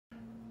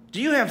Do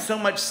you have so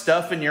much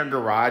stuff in your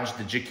garage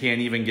that you can't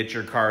even get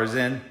your cars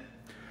in?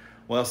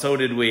 Well, so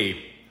did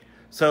we.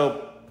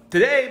 So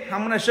today,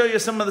 I'm gonna show you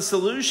some of the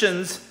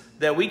solutions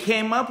that we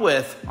came up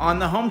with on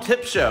the Home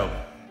Tip Show.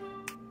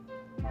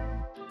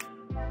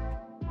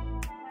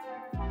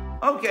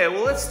 Okay,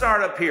 well, let's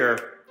start up here.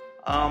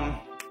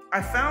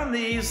 I found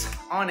these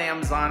on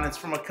Amazon. It's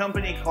from a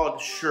company called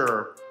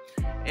Shure.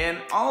 And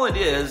all it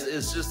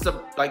is just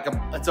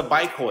it's a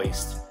bike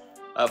hoist.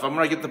 If I'm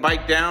gonna get the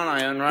bike down,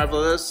 I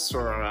unravel this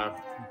or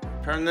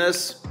turn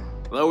this,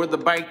 lower the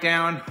bike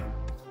down,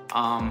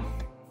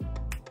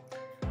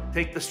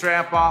 take the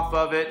strap off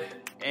of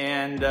it,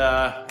 and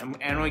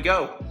we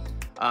go.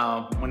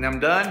 When I'm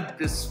done,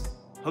 just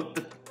hook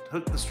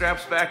the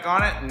straps back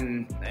on it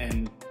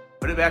and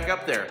put it back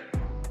up there.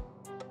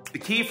 The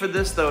key for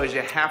this though is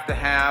you have to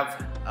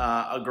have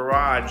a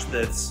garage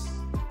that's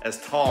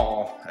as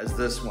tall as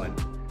this one.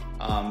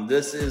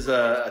 This is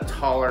a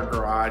taller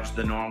garage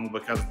than normal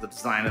because of the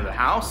design of the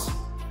house.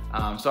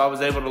 So I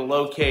was able to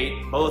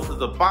locate both of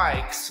the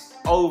bikes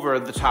over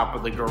the top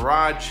of the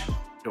garage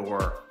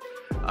door,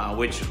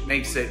 which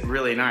makes it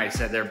really nice.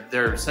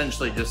 They're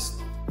essentially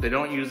they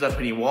don't use up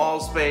any wall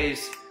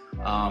space.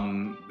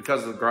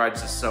 Because the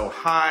garage is so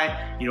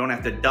high, you don't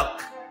have to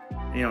duck,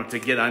 to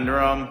get under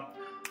them.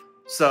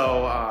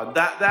 So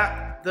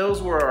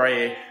those were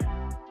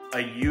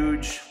a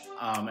huge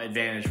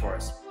advantage for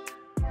us.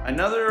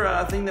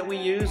 Another thing that we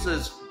use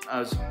is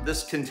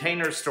this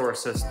container store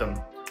system,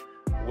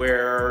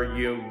 where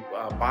you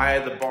buy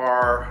the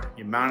bar,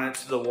 you mount it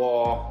to the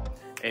wall,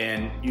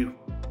 and you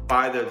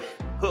buy the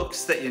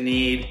hooks that you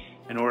need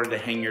in order to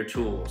hang your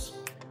tools.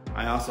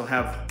 I also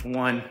have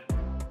one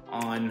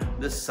on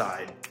this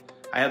side.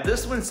 I have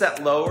this one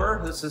set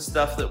lower. This is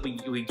stuff that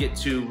we get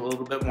to a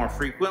little bit more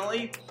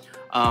frequently.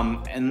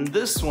 And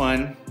this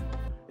one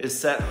is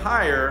set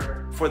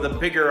higher for the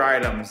bigger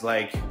items,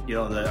 like,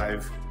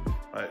 I've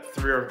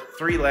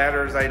three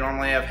ladders I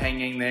normally have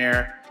hanging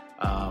there.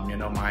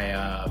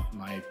 My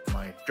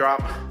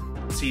drop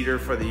seeder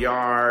for the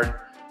yard,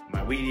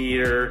 my weed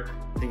eater,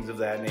 things of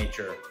that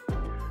nature.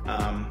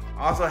 I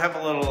also have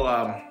a little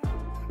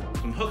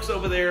some hooks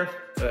over there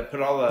that I put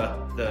all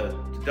the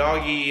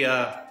doggy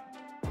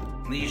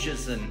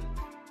leashes and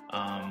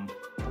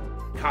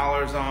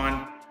collars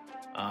on.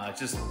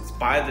 It's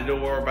by the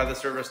door, by the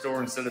service door,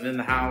 instead of in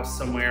the house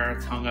somewhere.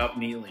 It's hung up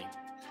neatly.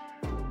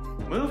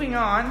 Moving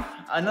on,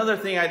 another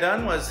thing I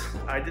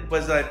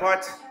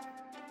bought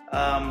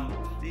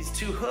these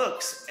two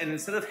hooks, and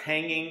instead of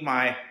hanging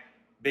my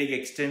big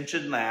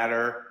extension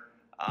ladder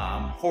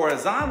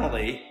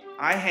horizontally,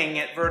 I hang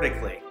it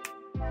vertically.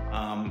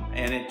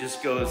 And it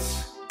just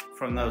goes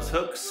from those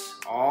hooks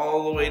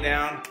all the way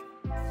down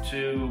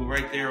to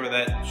right there where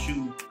that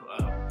shoe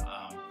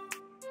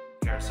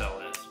carousel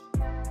is.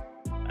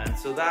 And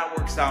so that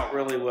works out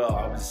really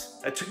well.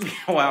 It took me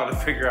a while to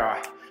figure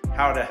out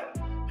how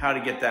to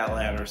get that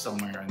ladder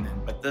somewhere,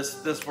 but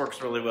this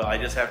works really well. I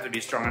just have to be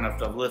strong enough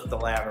to lift the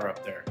ladder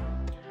up there.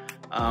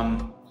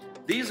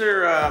 These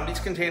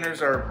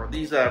cabinets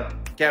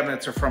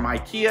are from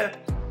IKEA.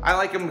 I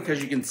like them because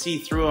you can see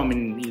through them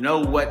and you know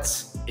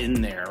what's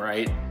in there,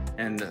 right?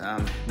 And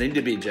they need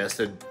to be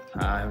adjusted.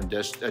 I haven't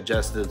just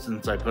adjusted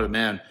since I put them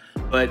in,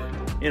 but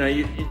you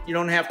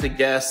don't have to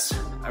guess.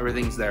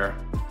 Everything's there.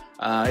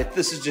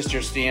 This is just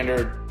your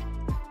standard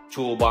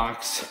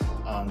toolbox.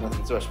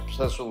 Nothing so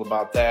special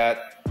about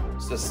that.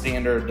 It's a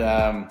standard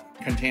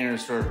container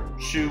store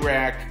shoe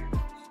rack.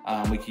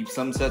 We keep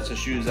some sets of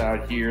shoes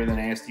out here, the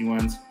nasty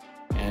ones.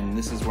 And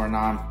this is where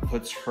Mom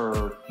puts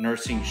her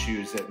nursing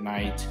shoes at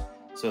night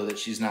so that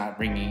she's not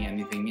bringing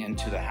anything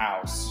into the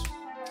house.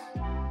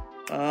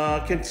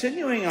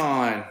 Continuing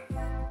on.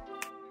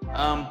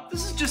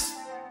 This is just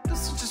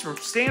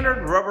standard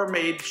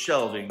Rubbermaid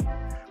shelving.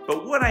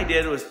 But what I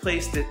did was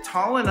placed it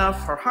tall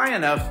enough or high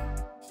enough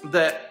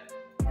that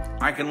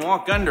I can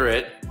walk under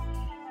it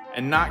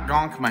and not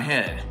gonk my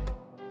head,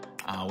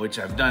 which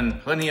I've done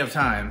plenty of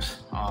times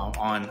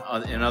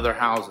in other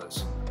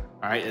houses.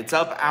 All right, it's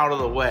up out of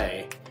the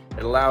way.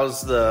 It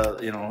allows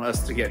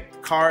us to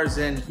get cars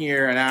in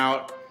here and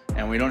out,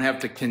 and we don't have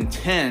to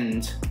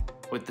contend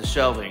with the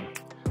shelving.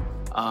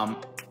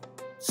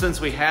 Since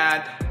we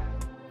had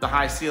the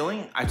high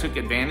ceiling, I took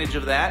advantage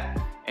of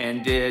that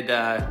and did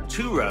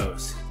 2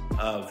 rows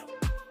of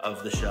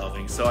the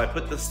shelving. So I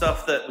put the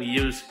stuff that we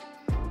use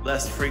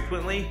less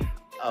frequently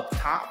up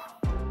top,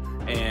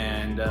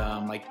 and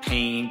like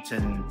paint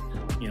and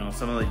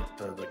some of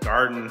the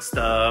garden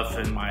stuff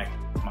and my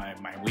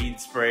weed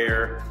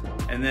sprayer,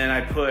 and then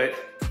I put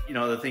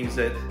the things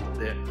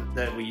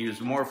that we use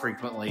more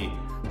frequently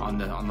on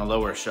the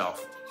lower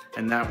shelf,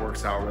 and that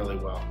works out really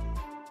well.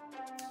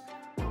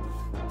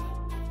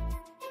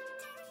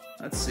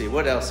 Let's see,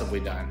 what else have we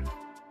done?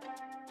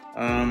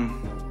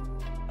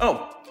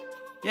 Oh,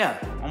 yeah,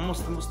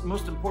 almost the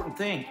most important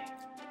thing.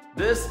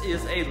 This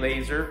is a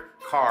laser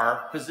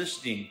car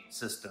positioning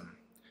system.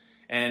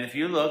 And if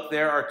you look,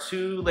 there are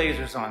 2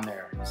 lasers on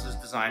there. This is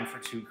designed for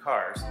 2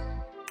 cars.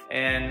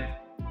 And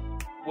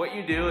what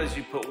you do is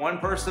you put one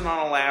person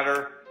on a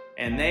ladder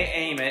and they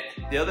aim it,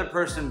 the other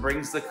person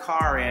brings the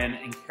car in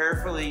and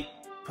carefully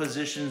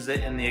positions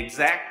it in the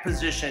exact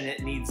position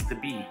it needs to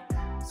be,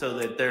 so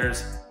that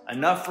there's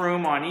enough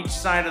room on each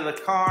side of the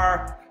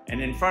car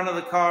and in front of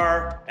the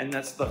car, and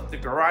that's the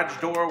garage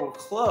door will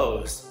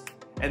close.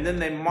 And then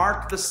they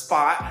mark the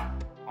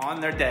spot on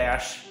their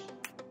dash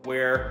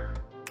where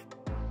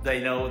they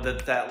know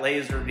that that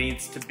laser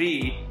needs to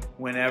be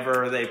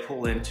whenever they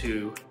pull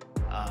into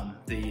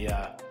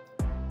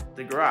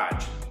the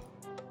garage.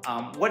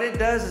 What it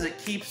does is it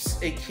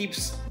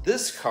keeps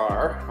this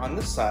car on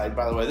this side.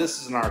 By the way,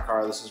 this isn't our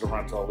car, this is a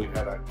rental. We've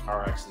had a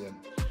car accident.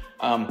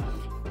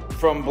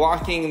 From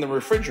blocking the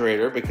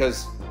refrigerator,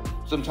 because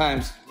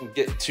sometimes we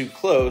get too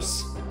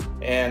close.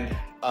 And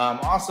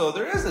also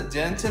there is a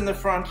dent in the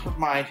front of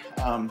my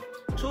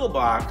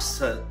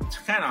toolbox. It's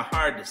kind of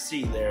hard to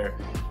see there.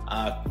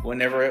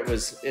 Whenever it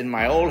was in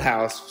my old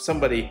house,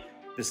 somebody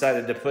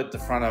decided to put the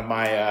front of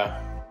my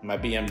my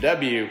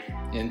BMW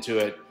into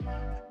it.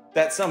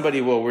 That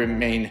somebody will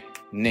remain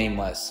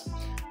nameless.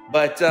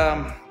 But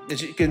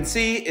as you can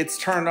see, it's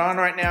turned on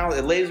right now.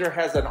 The laser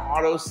has an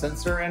auto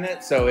sensor in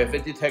it, so if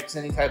it detects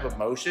any type of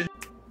motion.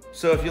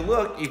 So if you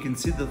look, you can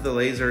see that the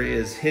laser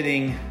is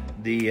hitting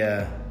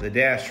the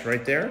dash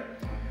right there.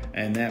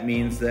 And that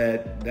means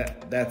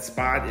that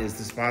spot is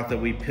the spot that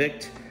we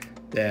picked,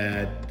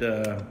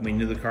 that we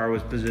knew the car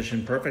was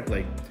positioned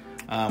perfectly.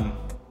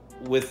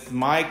 With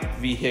my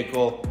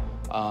vehicle,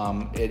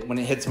 when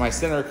it hits my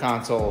center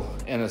console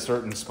in a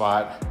certain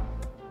spot,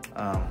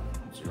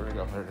 let's see, where to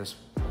go? There it is.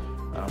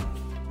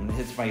 When it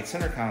hits my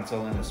center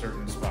console in a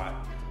certain spot,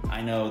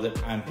 I know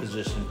that I'm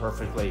positioned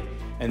perfectly,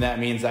 and that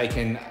means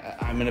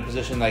I'm in a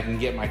position that I can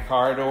get my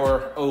car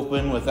door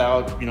open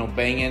without,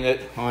 banging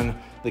it on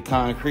the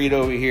concrete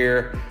over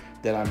here,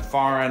 that I'm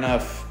far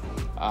enough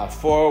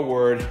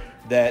forward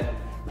that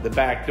the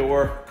back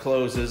door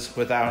closes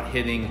without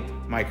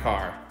hitting my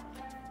car.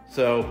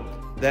 So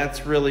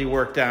that's really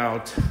worked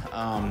out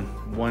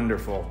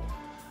wonderful.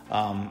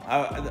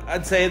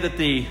 I'd say that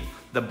the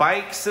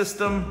bike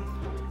system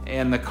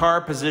and the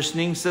car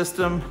positioning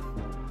system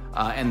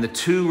and the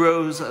 2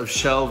 rows of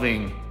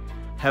shelving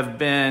have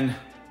been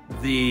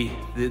the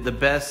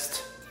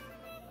best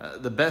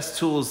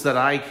tools that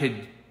I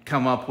could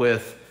come up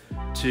with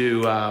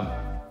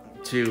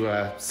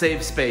to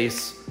save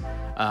space.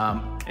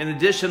 In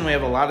addition, we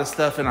have a lot of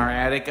stuff in our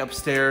attic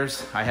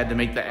upstairs. I had to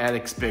make the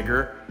attics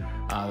bigger.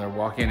 They're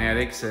walk-in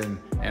attics, and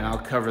I'll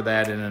cover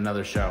that in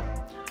another show.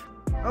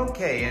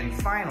 Okay, and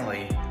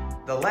finally,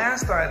 the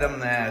last item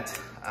that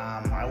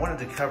I wanted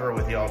to cover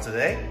with y'all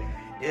today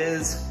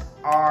is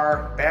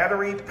our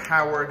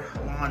battery-powered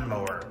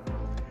lawnmower.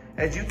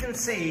 As you can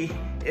see,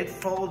 it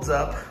folds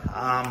up.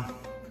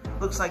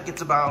 Looks like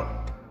it's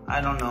about, I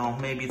don't know,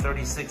 maybe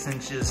 36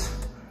 inches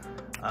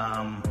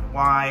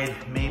wide,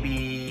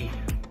 maybe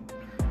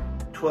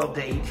 12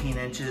 to 18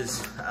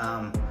 inches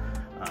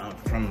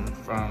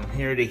from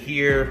here to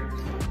here,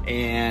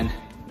 and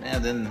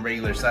then the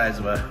regular size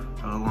of a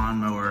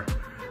lawnmower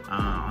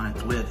on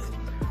its width.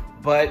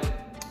 But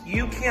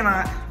you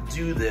cannot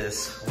do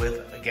this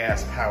with a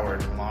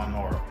gas-powered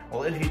lawnmower.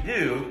 Well, if you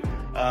do,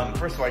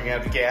 first of all, you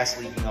have gas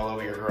leaking all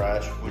over your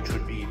garage, which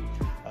would be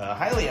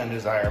highly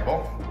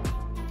undesirable.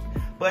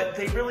 But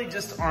they really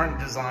just aren't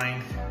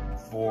designed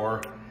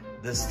for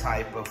this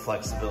type of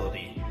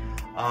flexibility.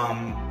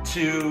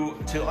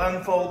 To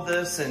unfold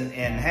this and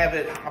have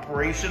it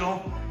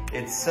operational,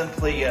 it's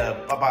simply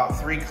about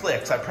 3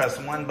 clicks. I press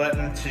one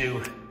button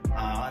to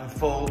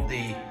unfold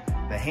the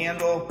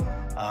handle,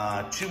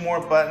 2 more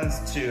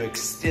buttons to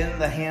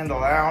extend the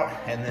handle out,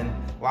 and then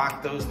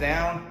lock those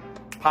down,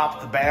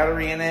 pop the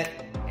battery in it,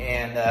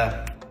 and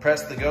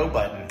press the go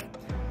button.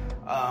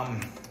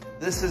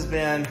 This has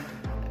been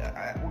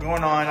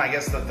going on, I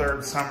guess, the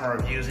 3rd summer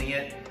of using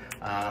it.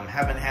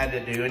 Haven't had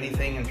to do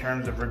anything in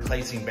terms of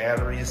replacing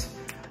batteries.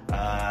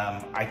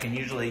 I can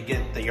usually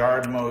get the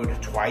yard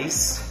mode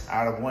twice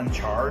out of 1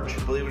 charge,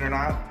 believe it or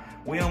not.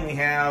 We only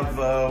have,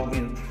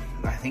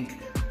 I think,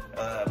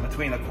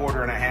 between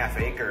 1/4 and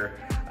 1/2 acre,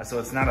 so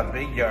it's not a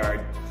big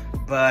yard,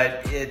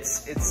 but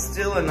it's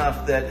still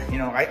enough that,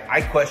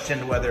 I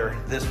questioned whether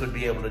this would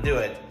be able to do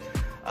it.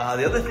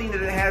 The other thing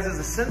that it has is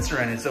a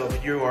sensor in it, so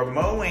if you are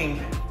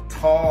mowing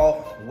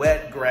tall,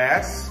 wet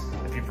grass,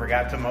 if you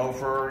forgot to mow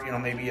for,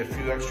 maybe a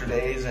few extra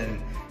days,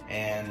 and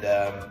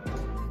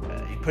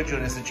it put you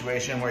in a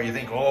situation where you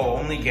think, oh,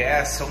 only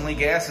gas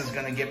is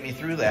gonna get me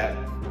through that.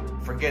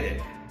 Forget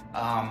it.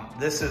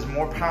 This is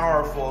more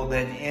powerful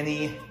than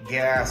any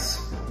gas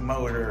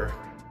motor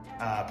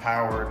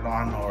powered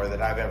lawnmower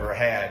that I've ever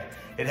had.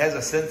 It has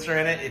a sensor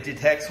in it. It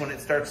detects when it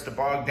starts to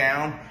bog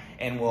down,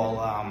 and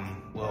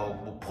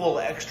will pull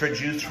extra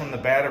juice from the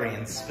battery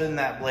and spin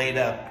that blade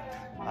up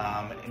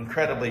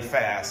incredibly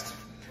fast.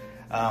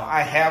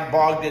 I have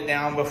bogged it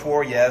down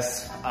before,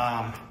 yes,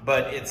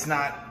 but it's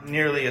not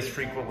nearly as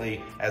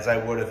frequently as I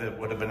would if it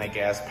would have been a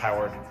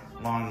gas-powered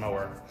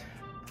lawnmower.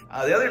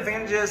 The other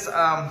advantage is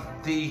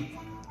the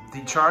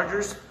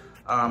chargers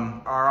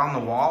are on the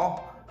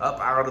wall, up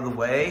out of the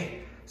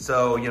way,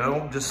 so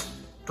just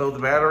throw the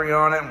battery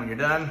on it. When you're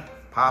done,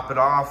 pop it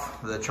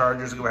off. The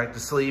chargers go back to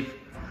sleep.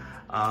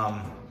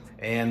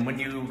 And when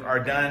you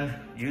are done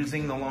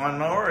using the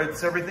lawnmower,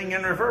 it's everything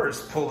in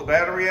reverse. Pull the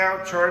battery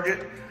out, charge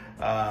it,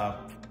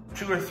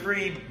 2 or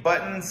 3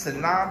 buttons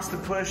and knobs to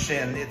push,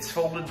 and it's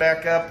folded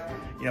back up,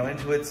 you know,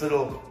 into its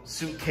little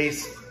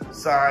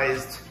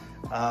suitcase-sized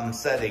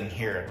setting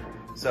here.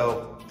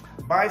 So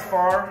by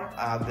far,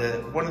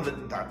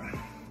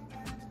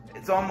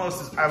 it's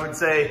almost, I would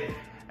say,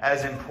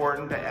 as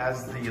important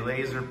as the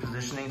laser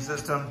positioning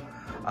system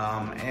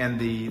and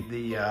the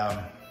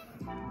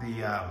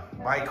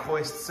bike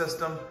hoist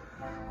system.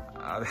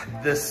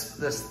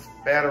 This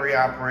battery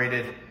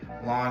operated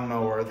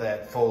lawnmower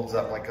that folds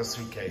up like a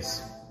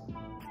suitcase.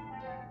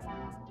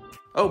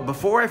 Oh,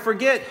 before I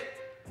forget,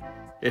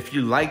 if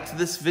you liked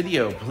this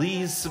video,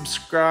 please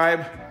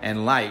subscribe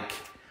and like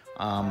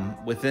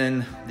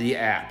within the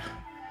app.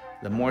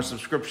 The more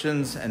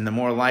subscriptions and the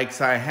more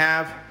likes I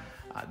have,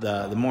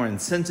 the more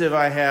incentive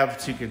I have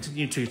to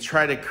continue to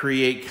try to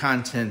create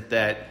content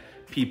that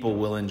people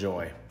will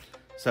enjoy.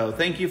 So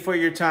thank you for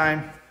your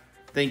time.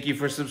 Thank you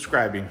for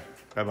subscribing.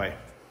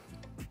 Bye-bye.